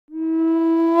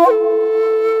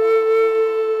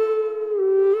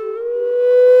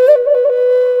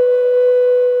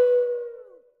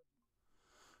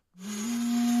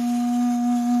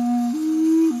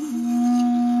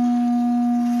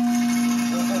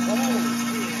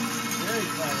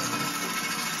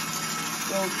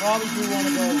probably do want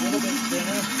to go a little bit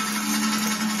thinner.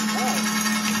 Oh,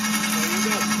 there you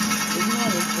go. Isn't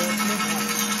that interesting?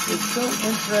 It's so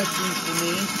interesting to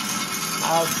me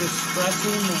how just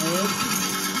stressing the wood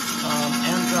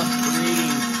ends up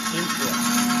creating interest.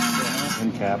 Yeah.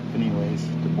 End cap, anyways,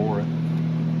 to bore it.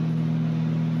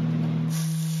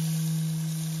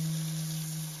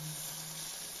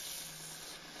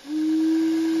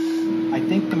 I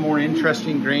think the more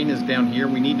interesting grain is down here.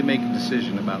 We need to make a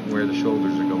decision about where the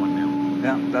shoulders are going now.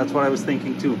 Yeah, that's what I was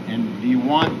thinking too. And do you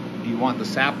want the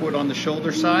sapwood on the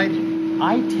shoulder side?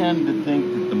 I tend to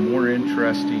think that the more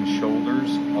interesting shoulders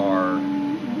are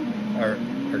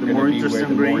going to be where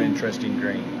the more interesting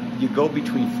grain. You go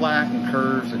between flat and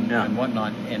curves and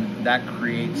whatnot, and that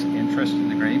creates interest in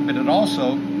the grain. But it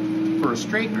also, for a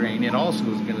straight grain, it also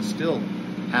is going to still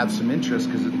have some interest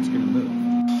because it's going to move.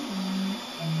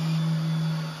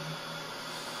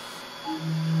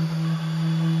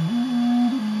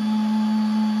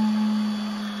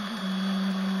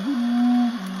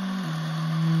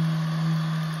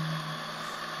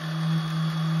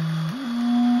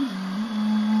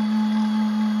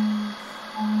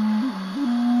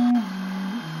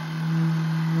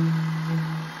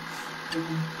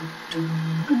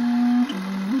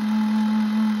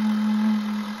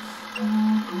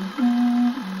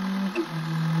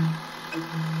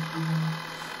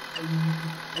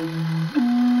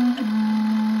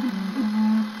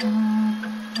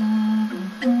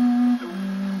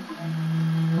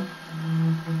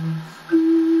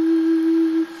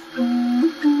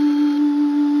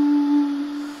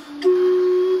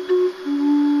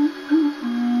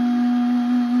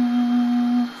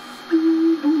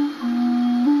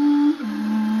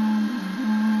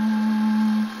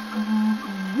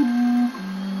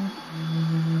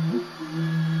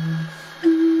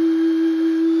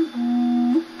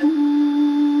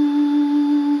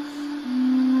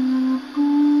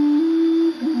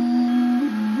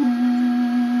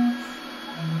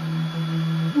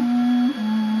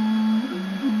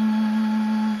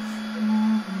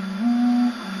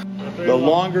 The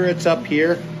longer it's up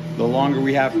here, the longer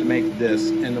we have to make this,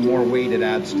 and the more weight it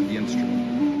adds to the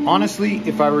instrument. Honestly,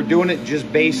 if I were doing it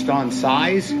just based on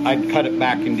size, I'd cut it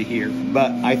back into here.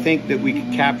 But I think that we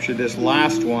could capture this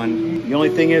last one. The only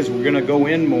thing is we're gonna go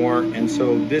in more, and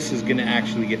so this is gonna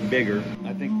actually get bigger.